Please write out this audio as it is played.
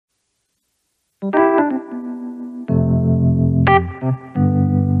Good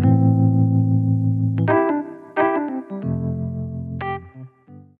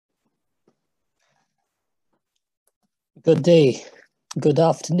day, good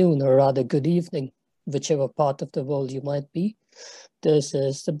afternoon, or rather good evening, whichever part of the world you might be. This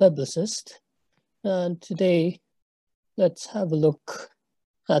is the Biblicist, and today let's have a look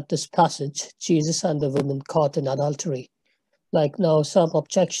at this passage, Jesus and the woman caught in adultery. Like now, some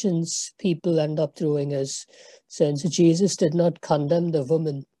objections people end up throwing is, since Jesus did not condemn the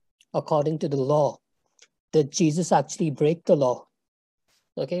woman according to the law, did Jesus actually break the law?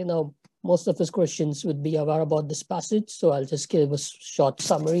 Okay, now most of us Christians would be aware about this passage, so I'll just give a short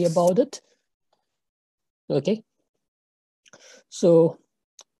summary about it. Okay, so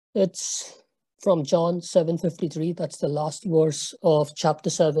it's from John 7:53. That's the last verse of chapter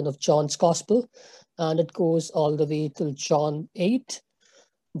 7 of John's Gospel, and it goes all the way till John 8,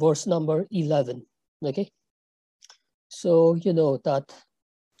 verse number 11. Okay, so you know that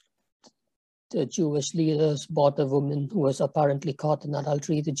the Jewish leaders brought a woman who was apparently caught in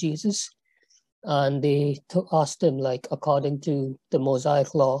adultery to Jesus, and they asked him, like, according to the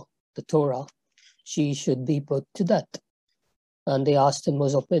Mosaic Law, the Torah, she should be put to death. And they asked him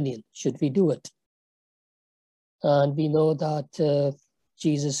his opinion, should we do it? And we know that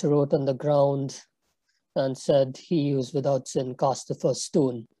Jesus wrote on the ground and said, he who is without sin cast the first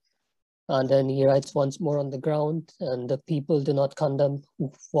stone. And then he writes once more on the ground, and the people do not condemn,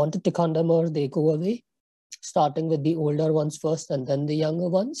 who wanted to condemn her, they go away, starting with the older ones first and then the younger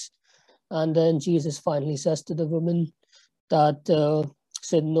ones. And then Jesus finally says to the woman that,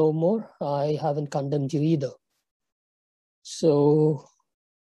 sin no more, I haven't condemned you either. So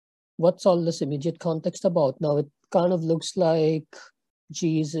what's all this immediate context about? Now, it kind of looks like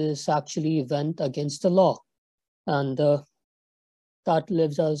Jesus actually went against the law, and that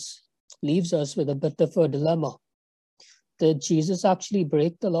leaves us with a bit of a dilemma. Did Jesus actually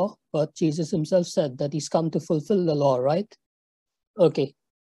break the law? But Jesus himself said that he's come to fulfill the law, right? Okay.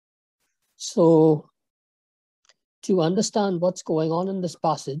 So to understand what's going on in this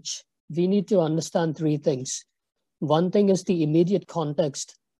passage, we need to understand three things. One thing is the immediate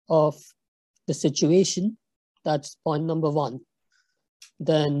context of the situation. That's point number one.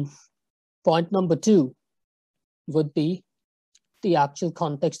 Then point number two would be the actual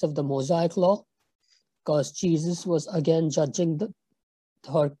context of the Mosaic Law, because Jesus was again judging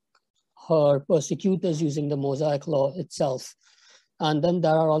her persecutors using the Mosaic Law itself. And then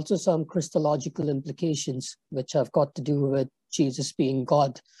there are also some Christological implications which have got to do with Jesus being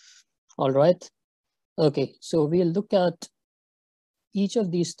God. All right. Okay, so we'll look at each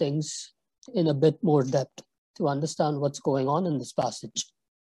of these things in a bit more depth to understand what's going on in this passage.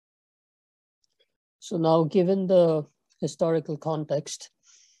 So now, given the historical context,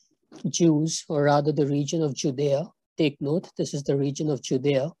 Jews, or rather the region of Judea, take note, this is the region of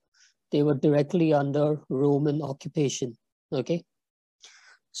Judea, they were directly under Roman occupation, okay?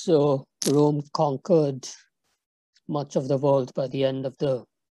 So Rome conquered much of the world by the end of the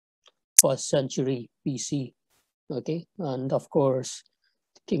 1st century BC, okay? And of course,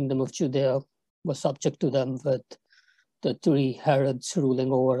 the kingdom of Judea was subject to them with the 3 Herods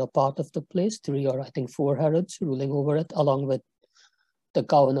ruling over a part of the place, 3 or I think 4 Herods ruling over it, along with the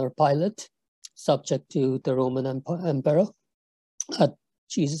governor Pilate, subject to the Roman emperor at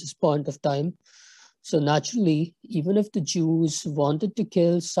Jesus' point of time. So naturally, even if the Jews wanted to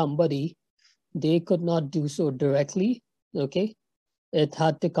kill somebody, they could not do so directly, okay? It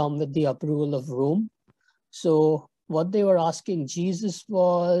had to come with the approval of Rome. So what they were asking Jesus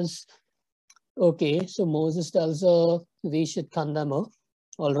was, okay, so Moses tells her we should condemn her,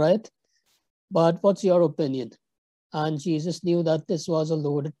 all right? But what's your opinion? And Jesus knew that this was a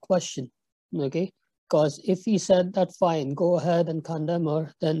loaded question, okay? Because if he said that, fine, go ahead and condemn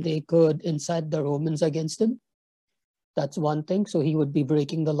her, then they could incite the Romans against him. That's one thing. So he would be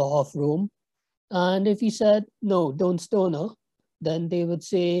breaking the law of Rome. And if he said, no, don't stone her, then they would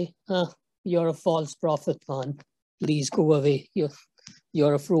say, you're a false prophet, man. Please go away.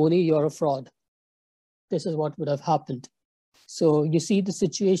 You're a phony, you're a fraud. This is what would have happened. So you see the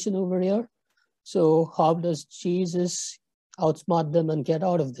situation over here. So how does Jesus outsmart them and get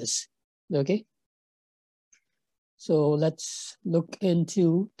out of this? Okay. So let's look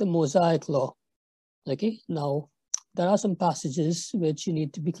into the Mosaic Law. Okay. Now, there are some passages which you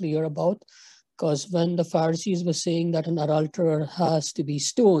need to be clear about, because when the Pharisees were saying that an adulterer has to be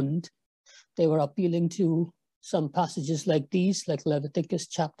stoned, they were appealing to some passages like these, like Leviticus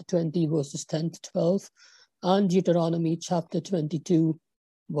chapter 20, verses 10 to 12, and Deuteronomy chapter 22,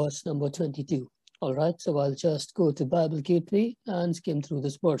 verse number 22. All right, so I'll just go to Bible Gateway and skim through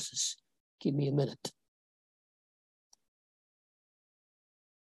these verses. Give me a minute.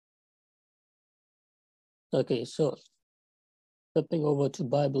 Okay, so flipping over to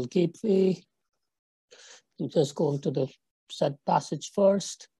Bible Gateway, I'm just going to the set passage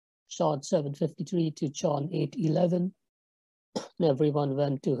first, John 7:53 to John 8:11. And everyone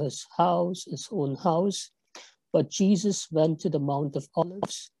went to his house, his own house. But Jesus went to the Mount of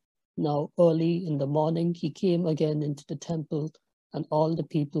Olives. Now early in the morning, he came again into the temple, and all the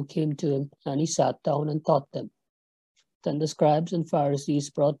people came to him, and he sat down and taught them. Then the scribes and Pharisees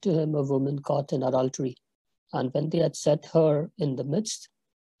brought to him a woman caught in adultery. And when they had set her in the midst,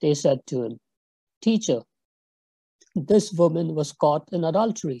 they said to him, "Teacher, this woman was caught in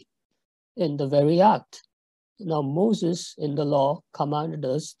adultery, in the very act. Now Moses in the law commanded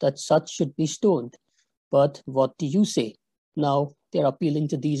us that such should be stoned. But what do you say?" Now they're appealing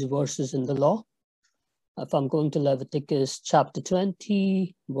to these verses in the law. If I'm going to Leviticus chapter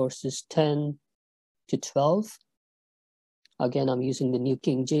 20, verses 10 to 12. Again, I'm using the New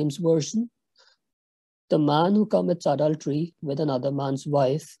King James Version. "The man who commits adultery with another man's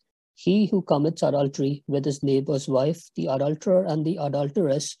wife, he who commits adultery with his neighbor's wife, the adulterer and the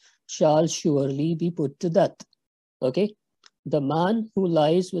adulteress shall surely be put to death." Okay? "The man who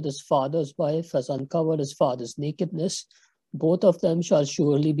lies with his father's wife has uncovered his father's nakedness. Both of them shall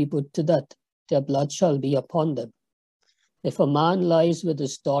surely be put to death. Their blood shall be upon them. If a man lies with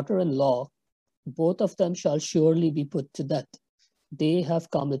his daughter-in-law, both of them shall surely be put to death. They have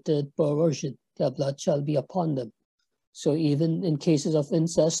committed perversion. Their blood shall be upon them." So even in cases of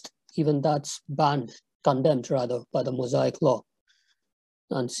incest, even that's banned, condemned rather, by the Mosaic Law.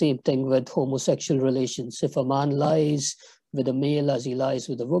 And same thing with homosexual relations. If a man lies with a male as he lies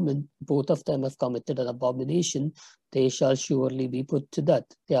with a woman, both of them have committed an abomination. They shall surely be put to death.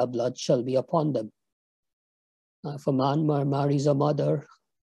 Their blood shall be upon them. If a man marries a mother,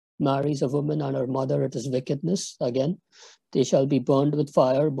 marries a woman and her mother, it is wickedness. Again, they shall be burned with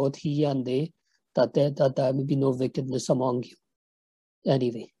fire, both he and they, that there may be no wickedness among you.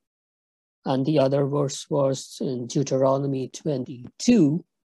 Anyway. And the other verse was in Deuteronomy 22.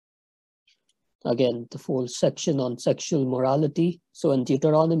 Again, the full section on sexual morality. So in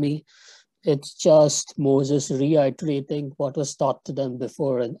Deuteronomy, it's just Moses reiterating what was taught to them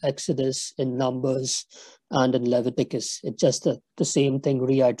before in Exodus, in Numbers, and in Leviticus. It's just the same thing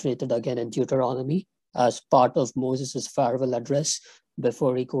reiterated again in Deuteronomy as part of Moses' farewell address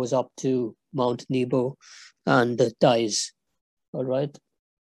before he goes up to Mount Nebo and dies. All right.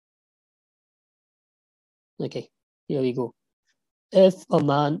 Okay, here we go. "If a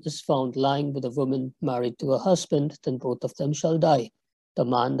man is found lying with a woman married to a husband, then both of them shall die, the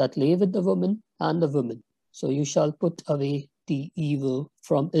man that lay with the woman and the woman. So you shall put away the evil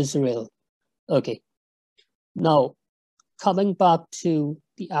from Israel." Okay, now coming back to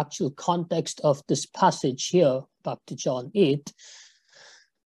the actual context of this passage here, back to John 8,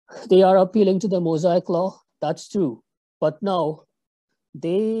 they are appealing to the Mosaic Law. That's true. But now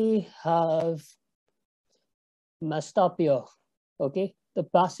they have messed up here. Okay, the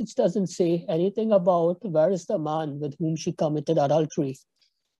passage doesn't say anything about where is the man with whom she committed adultery.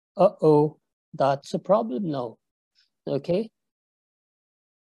 Uh-oh, that's a problem now. Okay,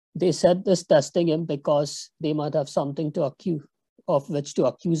 they said this testing him because they might have something to accuse of which to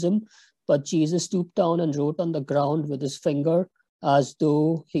accuse him, but Jesus stooped down and wrote on the ground with his finger as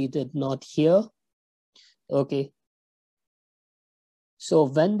though he did not hear. Okay. So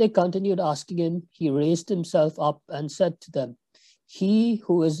when they continued asking him, he raised himself up and said to them, "He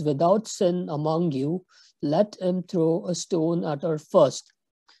who is without sin among you, let him throw a stone at her first."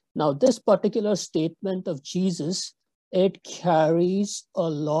 Now, this particular statement of Jesus, it carries a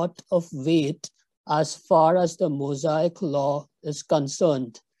lot of weight as far as the Mosaic Law is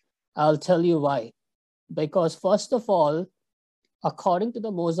concerned. I'll tell you why. Because first of all, according to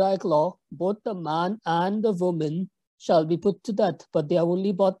the Mosaic Law, both the man and the woman shall be put to death, but they are only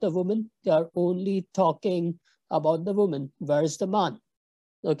about the woman. They are only talking about the woman. Where is the man?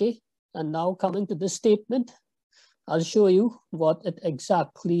 Okay, and now coming to this statement, I'll show you what it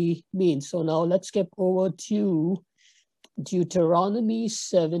exactly means. So now let's skip over to Deuteronomy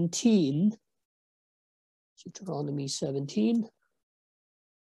 17. Deuteronomy 17.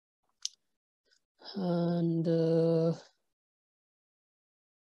 And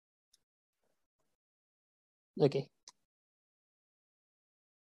okay.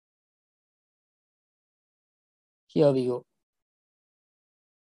 Here we go.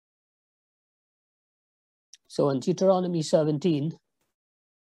 So in Deuteronomy 17,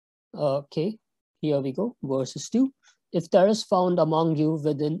 okay, here we go, verses 2. "If there is found among you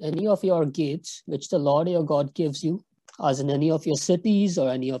within any of your gates, which the Lord your God gives you, as in any of your cities or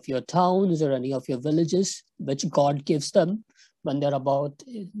any of your towns or any of your villages, which God gives them when they're about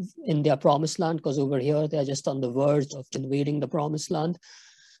in their promised land, because over here they're just on the verge of invading the promised land.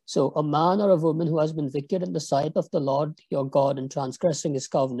 So a man or a woman who has been wicked in the sight of the Lord your God and transgressing his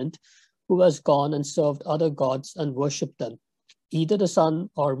covenant, who has gone and served other gods and worshipped them, either the sun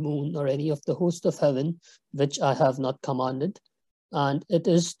or moon or any of the host of heaven, which I have not commanded, and it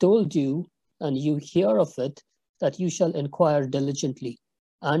is told you, and you hear of it, that you shall inquire diligently.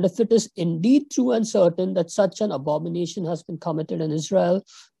 And if it is indeed true and certain that such an abomination has been committed in Israel,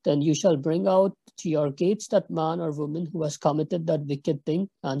 then you shall bring out to your gates that man or woman who has committed that wicked thing,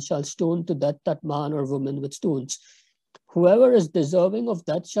 and shall stone to death that man or woman with stones. Whoever is deserving of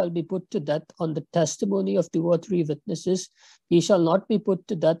death shall be put to death on the testimony of 2 or 3 witnesses. He shall not be put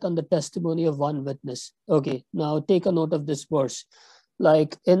to death on the testimony of 1 witness. Okay, now take a note of this verse.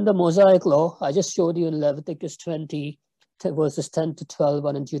 Like in the Mosaic Law, I just showed you in Leviticus 20, verses 10 to 12,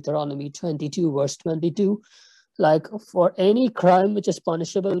 and in Deuteronomy 22, verse 22, like for any crime which is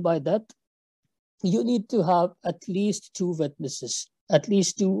punishable by death, you need to have at least 2 witnesses, at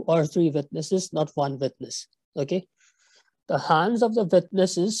least 2 or 3 witnesses, not 1 witness. Okay. The hands of the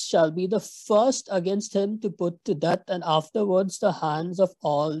witnesses shall be the first against him to put to death, and afterwards the hands of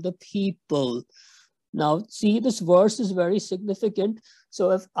all the people. Now, see, this verse is very significant.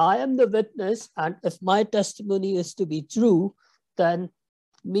 So if I am the witness and if my testimony is to be true, then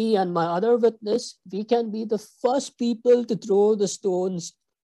me and my other witness, we can be the first people to throw the stones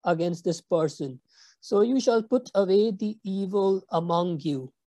against this person. So you shall put away the evil among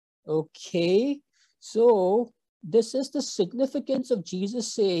you. Okay, so this is the significance of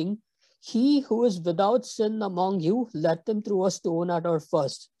Jesus saying, he who is without sin among you, let them throw a stone at her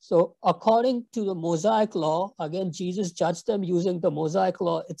first. So according to the Mosaic Law, again, Jesus judged them using the Mosaic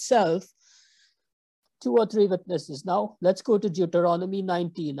Law itself, 2 or 3 witnesses. Now let's go to Deuteronomy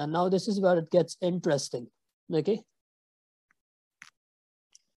 19. And now this is where it gets interesting. Okay.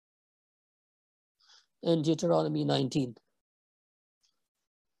 In Deuteronomy 19.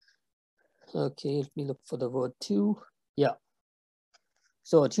 Okay, let me look for the word 2. Yeah.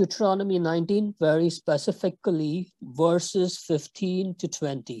 So Deuteronomy 19, very specifically, verses 15 to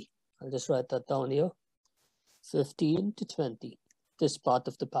 20. I'll just write that down here. 15 to 20, this part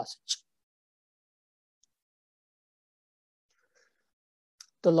of the passage.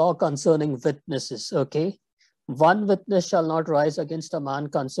 The law concerning witnesses, okay? 1 witness shall not rise against a man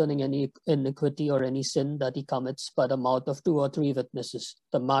concerning any iniquity or any sin that he commits by the mouth of 2 or 3 witnesses.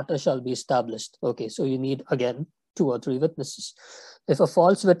 The matter shall be established. Okay, so you need, again, 2 or 3 witnesses. If a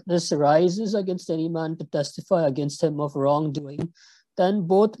false witness rises against any man to testify against him of wrongdoing, then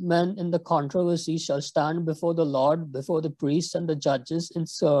both men in the controversy shall stand before the Lord, before the priests and the judges, and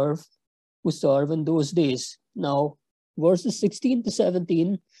who serve in those days. Now, verses 16 to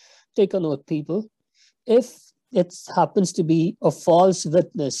 17, take a note, people. If it happens to be a false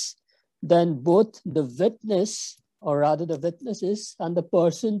witness, then both the witness, or rather the witnesses, and the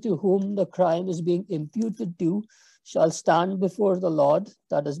person to whom the crime is being imputed to shall stand before the Lord,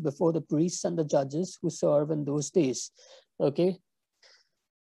 that is before the priests and the judges who serve in those days. Okay.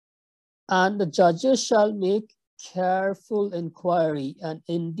 And the judges shall make careful inquiry. And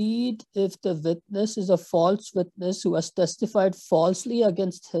indeed, if the witness is a false witness who has testified falsely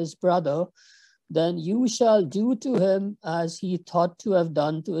against his brother, then you shall do to him as he thought to have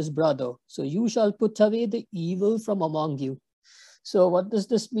done to his brother. So you shall put away the evil from among you. So what does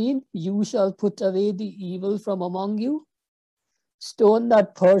this mean? You shall put away the evil from among you. Stone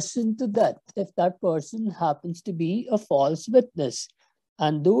that person to death if that person happens to be a false witness.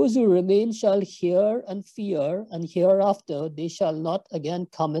 And those who remain shall hear and fear, and hereafter they shall not again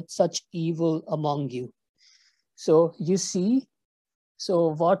commit such evil among you. So you see, so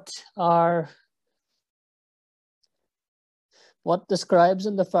what the scribes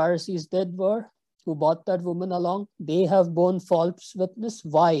and the Pharisees did were, who brought that woman along, they have borne false witness.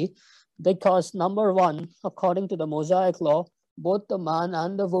 Why? Because number 1, according to the Mosaic Law, both the man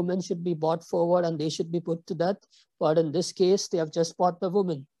and the woman should be brought forward and they should be put to death. But in this case, they have just brought the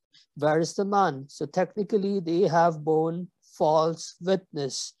woman. Where is the man? So technically, they have borne false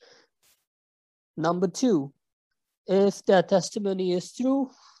witness. Number 2, if their testimony is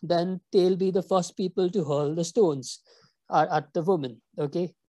true, then they'll be the first people to hurl the stones at the woman,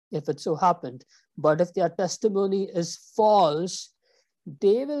 okay, if it so happened. But if their testimony is false,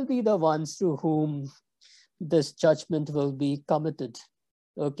 they will be the ones through whom this judgment will be committed,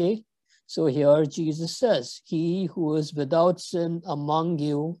 okay? So here Jesus says, he who is without sin among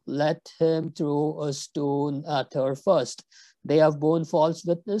you, let him throw a stone at her first. They have borne false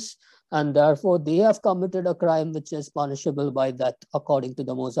witness, and therefore they have committed a crime which is punishable by death according to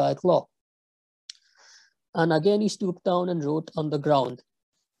the Mosaic law. And again he stooped down and wrote on the ground.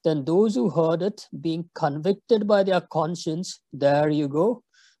 Then those who heard it, being convicted by their conscience, there you go,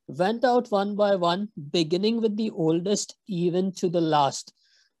 went out one by one, beginning with the oldest even to the last.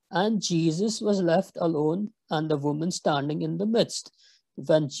 And Jesus was left alone, and the woman standing in the midst.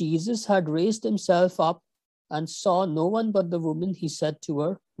 When Jesus had raised himself up and saw no one but the woman, he said to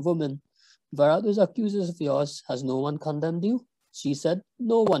her, Woman, where are those accusers of yours? Has no one condemned you? She said,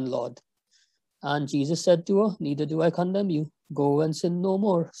 No one, Lord. And Jesus said to her, Neither do I condemn you. Go and sin no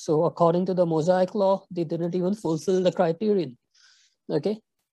more. So according to the Mosaic law, they didn't even fulfill the criterion. Okay.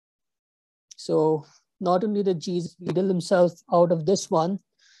 So not only did Jesus wheedle himself out of this one,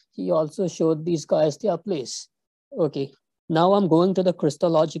 he also showed these guys their place. Okay. Now I'm going to the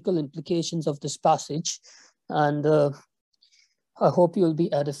Christological implications of this passage, and I hope you'll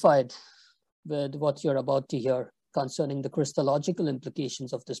be edified with what you're about to hear concerning the Christological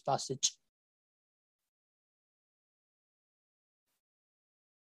implications of this passage.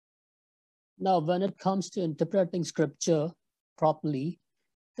 Now, when it comes to interpreting scripture properly,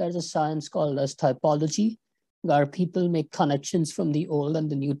 there's a science called as typology, where people make connections from the Old and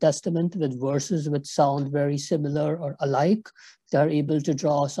the New Testament with verses which sound very similar or alike. They're able to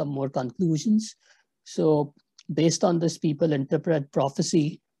draw some more conclusions. So based on this, people interpret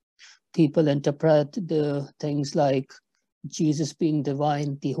prophecy. People interpret the things like Jesus being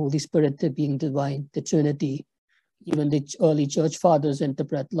divine, the Holy Spirit being divine, the Trinity. Even the early church fathers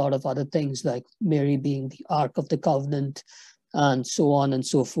interpret a lot of other things like Mary being the Ark of the Covenant and so on and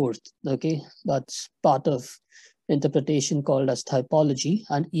so forth. Okay, that's part of interpretation called as typology.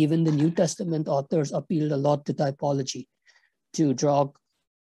 And even the New Testament authors appealed a lot to typology to draw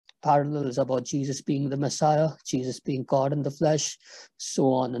parallels about Jesus being the Messiah, Jesus being God in the flesh,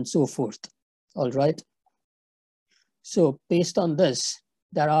 so on and so forth. All right. So based on this,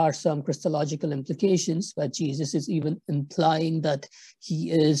 there are some Christological implications where Jesus is even implying that he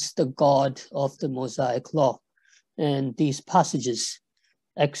is the God of the Mosaic law. And these passages,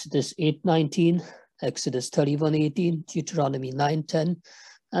 Exodus 8:19, Exodus 31:18, Deuteronomy 9:10,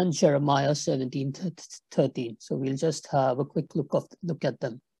 and Jeremiah 17:13. So we'll just have a quick look at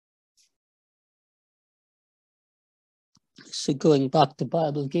them. So going back to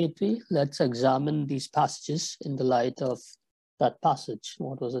Bible Gateway, let's examine these passages in the light of that passage.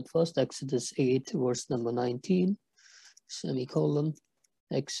 What was it first? Exodus 8, verse number 19, semicolon.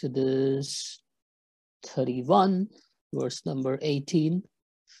 Exodus 31, verse number 18,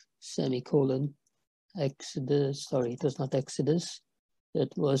 semicolon. Sorry, it was not Exodus.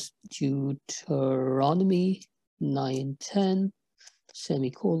 It was Deuteronomy 9:10,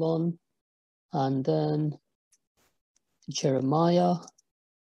 semicolon. And then Jeremiah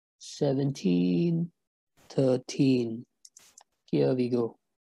 17:13. Here we go.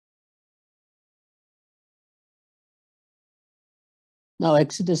 Now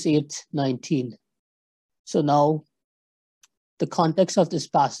Exodus 8:19. So now the context of this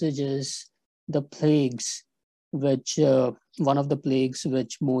passage is the plagues, which one of the plagues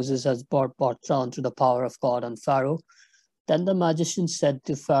which Moses has brought down through the power of God on Pharaoh. Then the magician said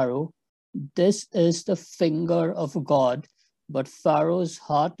to Pharaoh, "This is the finger of God." But Pharaoh's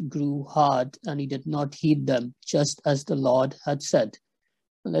heart grew hard, and he did not heed them, just as the Lord had said.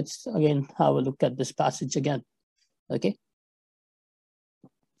 Let's again have a look at this passage again. Okay.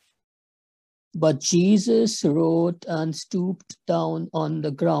 But Jesus wrote and stooped down on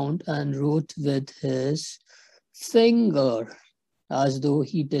the ground and wrote with his finger, as though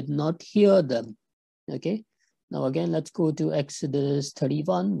he did not hear them. Okay. Now again, let's go to Exodus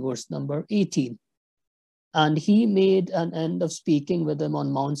 31, verse number 18. And he made an end of speaking with him on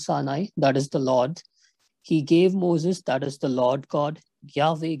Mount Sinai, that is the Lord. He gave Moses, that is the Lord God.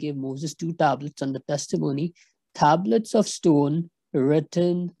 Yahweh gave Moses 2 tablets and the testimony, tablets of stone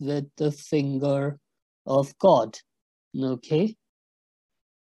written with the finger of God. Okay.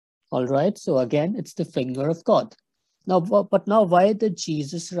 All right. So again, it's the finger of God. Now, but now why did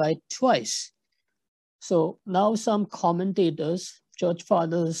Jesus write twice? So now some commentators, church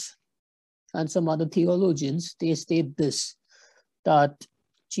fathers, and some other theologians, they state this, that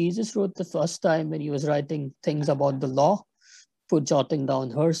Jesus wrote the first time when he was writing things about the law, for jotting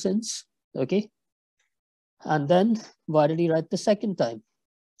down her sins, okay? And then why did he write the second time?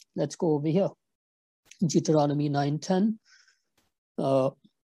 Let's go over here. Deuteronomy 9:10. No,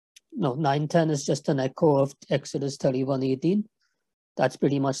 9:10 is just an echo of Exodus 31:18. That's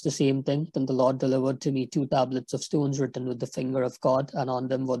pretty much the same thing. Then the Lord delivered to me 2 tablets of stones written with the finger of God, and on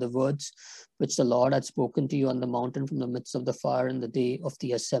them were the words which the Lord had spoken to you on the mountain from the midst of the fire in the day of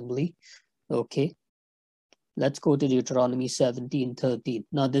the assembly. Okay, let's go to Deuteronomy 17:13.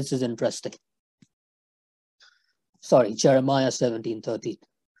 Now this is interesting. Sorry, Jeremiah 17:13.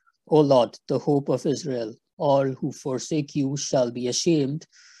 O Lord, the hope of Israel, all who forsake you shall be ashamed.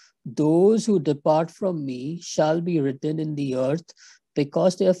 Those who depart from me shall be written in the earth,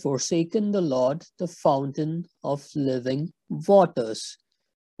 because they have forsaken the Lord, the fountain of living waters.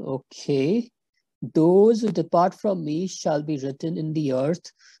 Okay. Those who depart from me shall be written in the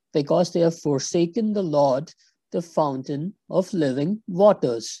earth, because they have forsaken the Lord, the fountain of living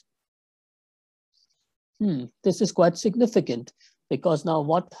waters. This is quite significant, because now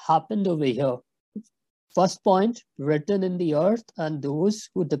what happened over here? First point, written in the earth, and those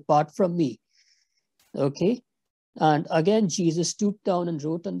who depart from me. Okay. And again, Jesus stooped down and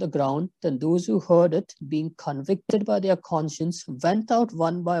wrote on the ground. Then those who heard it, being convicted by their conscience, went out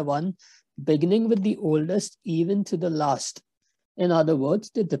one by one, beginning with the oldest, even to the last. In other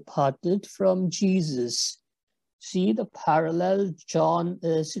words, they departed from Jesus. See the parallel John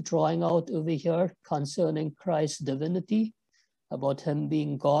is drawing out over here concerning Christ's divinity, about him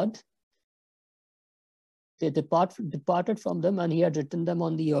being God. They departed from them, and he had written them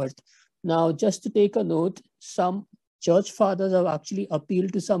on the earth. Now, just to take a note, some church fathers have actually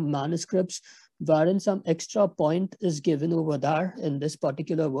appealed to some manuscripts wherein some extra point is given over there in this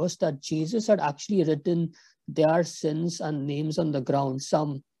particular verse that Jesus had actually written their sins and names on the ground.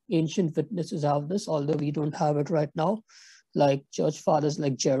 Some ancient witnesses have this, although we don't have it right now. Like church fathers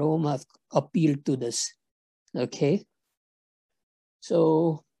like Jerome have appealed to this. Okay.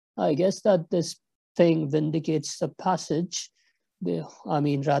 So I guess that this thing vindicates the passage.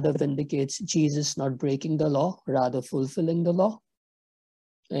 Rather vindicates Jesus not breaking the law, rather fulfilling the law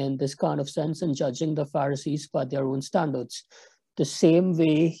in this kind of sense, and judging the Pharisees by their own standards. The same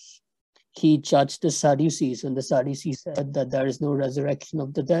way he judged the Sadducees when the Sadducees said that there is no resurrection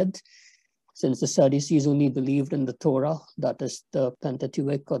of the dead, since the Sadducees only believed in the Torah, that is the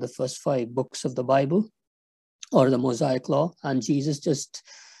Pentateuch or the first 5 books of the Bible, or the Mosaic Law, and Jesus just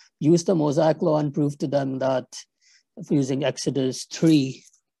used the Mosaic Law and proved to them that, using Exodus 3,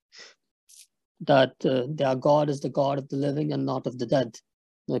 that their God is the God of the living and not of the dead.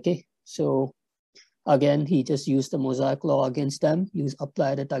 Okay, so again, he just used the Mosaic Law against them,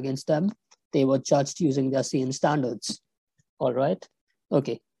 applied it against them. They were judged using their same standards. All right,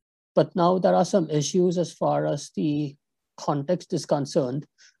 okay. But now there are some issues as far as the context is concerned.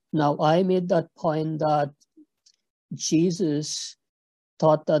 Now, I made that point that Jesus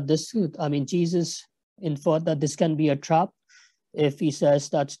thought that Jesus inferred that this can be a trap. If he says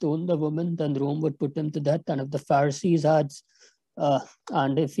that stone the woman, then Rome would put him to death. And if the Pharisees had,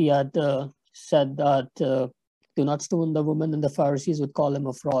 and if he had said that do not stone the woman, then the Pharisees would call him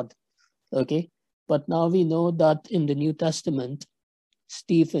a fraud. Okay, but now we know that in the New Testament,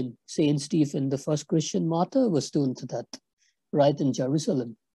 Saint Stephen, the first Christian martyr, was stoned to death right in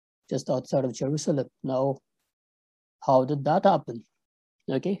Jerusalem, just outside of Jerusalem. Now, how did that happen?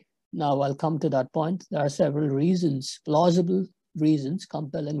 Okay, now I'll come to that point. There are several reasons, plausible reasons,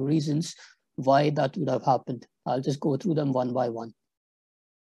 compelling reasons why that would have happened. I'll just go through them one by one.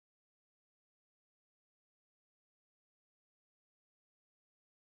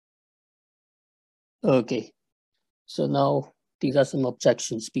 Okay, so now these are some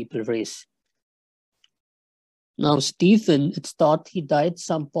objections people raise. Now, Stephen, it's thought he died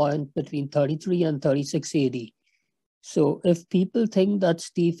some point between 33 and 36 AD. So if people think that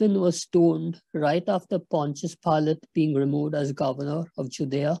Stephen was stoned right after Pontius Pilate being removed as governor of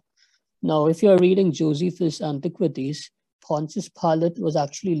Judea, now if you're reading Josephus' Antiquities, Pontius Pilate was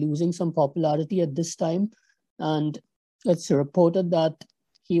actually losing some popularity at this time, and it's reported that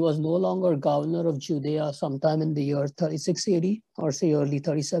he was no longer governor of Judea sometime in the year 36 AD, or say early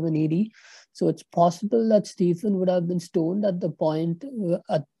 37 AD. So it's possible that Stephen would have been stoned at the point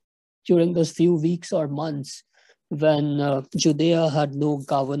during those few weeks or months when Judea had no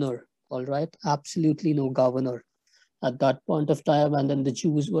governor, all right? Absolutely no governor at that point of time, and then the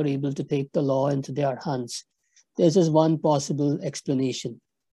Jews were able to take the law into their hands. This is one possible explanation.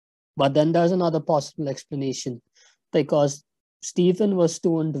 But then there's another possible explanation, because Stephen was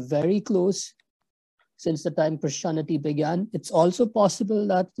stoned very close since the time Christianity began. It's also possible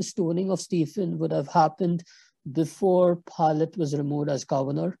that the stoning of Stephen would have happened before Pilate was removed as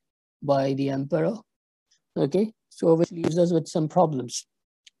governor by the emperor. Okay, so which leaves us with some problems.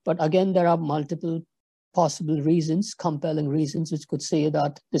 But again, there are multiple possible reasons, compelling reasons, which could say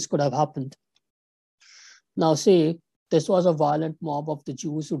that this could have happened. Now, say this was a violent mob of the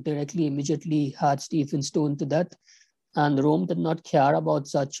Jews who immediately had Stephen stoned to death. And Rome did not care about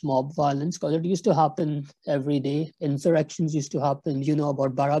such mob violence because it used to happen every day. Insurrections used to happen. You know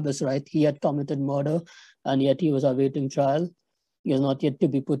about Barabbas, right? He had committed murder and yet he was awaiting trial. He was not yet to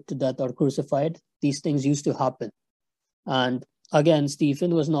be put to death or crucified. These things used to happen. And again,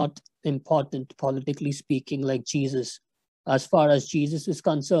 Stephen was not important, politically speaking, like Jesus. As far as Jesus is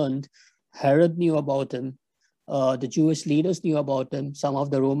concerned, Herod knew about him. The Jewish leaders knew about him. Some of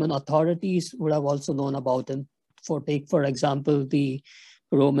the Roman authorities would have also known about him. For example, the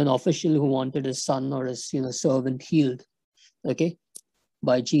Roman official who wanted his son or his servant healed, okay,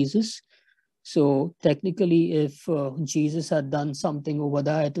 by Jesus. So technically, if Jesus had done something over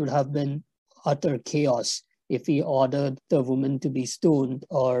there, it would have been utter chaos. If he ordered the woman to be stoned,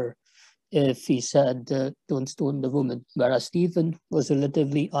 or if he said, don't stone the woman, whereas Stephen was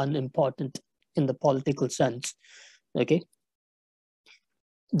relatively unimportant in the political sense, okay?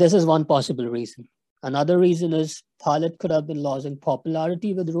 This is one possible reason. Another reason is Pilate could have been losing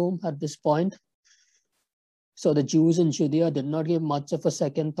popularity with Rome at this point. So the Jews in Judea did not give much of a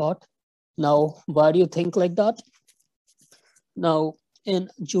second thought. Now, why do you think like that? Now, in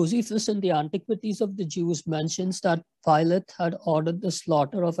Josephus in the Antiquities of the Jews mentions that Pilate had ordered the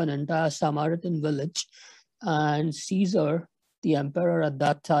slaughter of an entire Samaritan village, and Caesar, the emperor at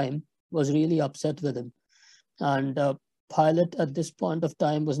that time, was really upset with him. And Pilate at this point of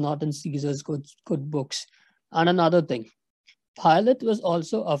time was not in Caesar's good books. And another thing, Pilate was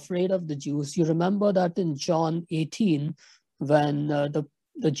also afraid of the Jews. You remember that in John 18, when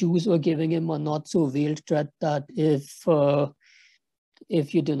the Jews were giving him a not so veiled threat that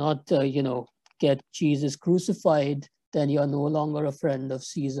if you do not, get Jesus crucified, then you are no longer a friend of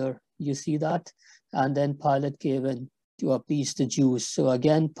Caesar. You see that? And then Pilate gave in to appease the Jews. So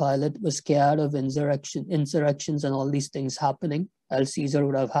again, Pilate was scared of insurrections and all these things happening, else Caesar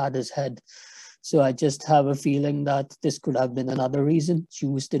would have had his head. So I just have a feeling that this could have been another reason.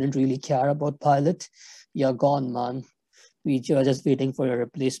 Jews didn't really care about Pilate. You're gone, man. We are just waiting for a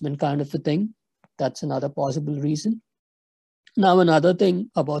replacement kind of a thing. That's another possible reason. Now, another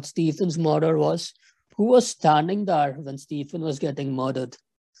thing about Stephen's murder was, who was standing there when Stephen was getting murdered?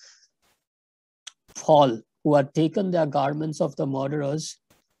 Paul, who had taken their garments of the murderers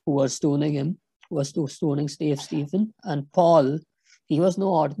who were stoning him, was stoning Stephen. And Paul, he was no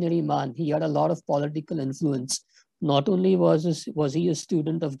ordinary man. He had a lot of political influence. Not only was he a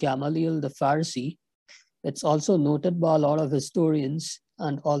student of Gamaliel the Pharisee, it's also noted by a lot of historians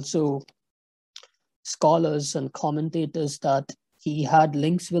and also scholars and commentators that he had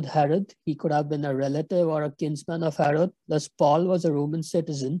links with Herod. He could have been a relative or a kinsman of Herod. Thus, Paul was a Roman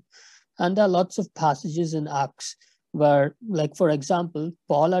citizen. And there are lots of passages in Acts where, like, for example,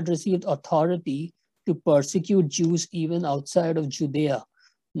 Paul had received authority to persecute Jews even outside of Judea.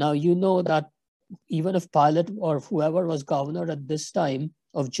 Now, you know that even if Pilate or whoever was governor at this time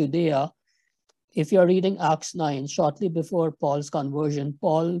of Judea, if you're reading Acts 9, shortly before Paul's conversion,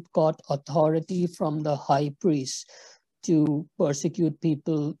 Paul got authority from the high priest to persecute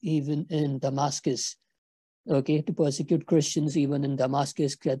people even in Damascus. Okay, to persecute Christians even in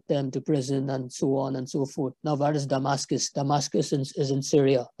Damascus, get them to prison and so on and so forth. Now, where is Damascus? Damascus is in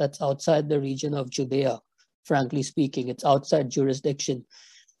Syria. That's outside the region of Judea, frankly speaking. It's outside jurisdiction.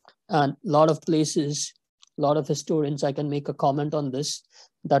 And a lot of places, a lot of historians, I can make a comment on this,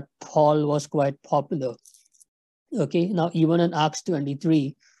 that Paul was quite popular. Okay, now even in Acts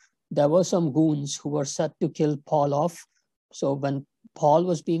 23, there were some goons who were set to kill Paul off. So when Paul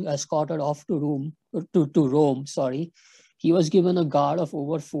was being escorted off to Rome, he was given a guard of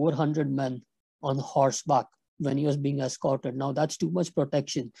over 400 men on horseback when he was being escorted. Now that's too much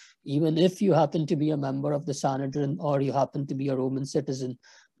protection. Even if you happen to be a member of the Sanhedrin or you happen to be a Roman citizen,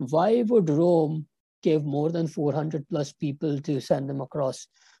 why would Rome give more than 400 plus people to send him across?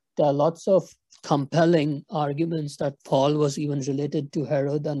 There are lots of compelling arguments that Paul was even related to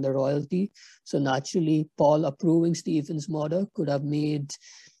Herod and the royalty. So naturally, Paul approving Stephen's murder could have made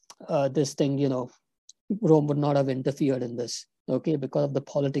this thing, Rome would not have interfered in this, okay, because of the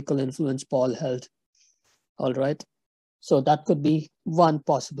political influence Paul held. All right. So that could be one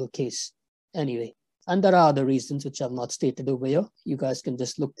possible case anyway. And there are other reasons which I've not stated over here. You guys can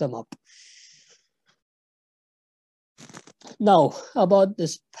just look them up. Now, about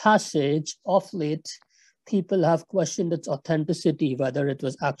this passage, of late, people have questioned its authenticity, whether it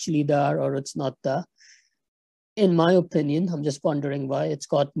was actually there or it's not there. In my opinion, I'm just wondering why. It's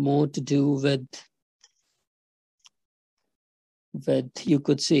got more to do with, you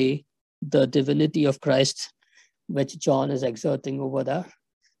could say, the divinity of Christ, which John is exerting over there.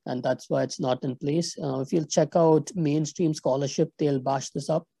 and that's why it's not in place. If you'll check out mainstream scholarship, they'll bash this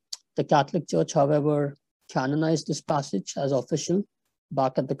up. The Catholic Church, however, canonized this passage as official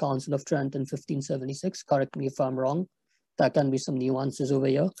back at the Council of Trent in 1576. Correct me if I'm wrong. There can be some nuances over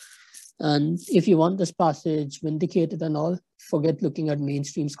here. And if you want this passage vindicated and all, forget looking at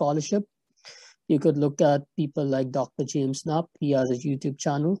mainstream scholarship. You could look at people like Dr. James Knapp. He has a YouTube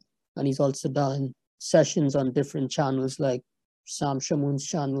channel, and he's also done sessions on different channels like Sam Shamoun's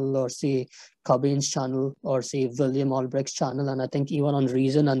channel, or say Cobain's channel, or say William Albrecht's channel, and I think even on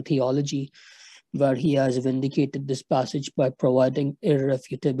Reason and Theology, where he has vindicated this passage by providing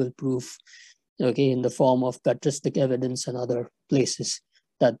irrefutable proof, okay, in the form of patristic evidence and other places,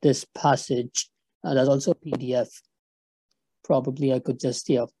 that this passage, and there's also a PDF. Probably I could just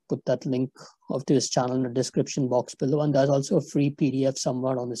put that link to his channel in the description box below, and there's also a free PDF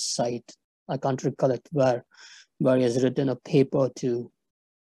somewhere on his site. I can't recollect where he has written a paper to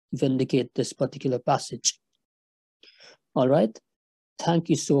vindicate this particular passage. All right. Thank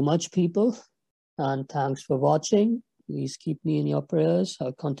you so much, people. And thanks for watching. Please keep me in your prayers.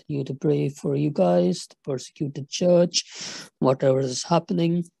 I'll continue to pray for you guys, the persecuted church, whatever is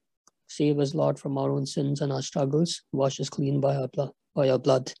happening. Save us, Lord, from our own sins and our struggles. Wash us clean by your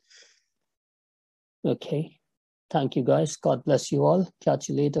blood. Okay. Thank you, guys. God bless you all. Catch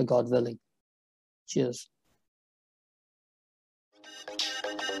you later, God willing. Cheers.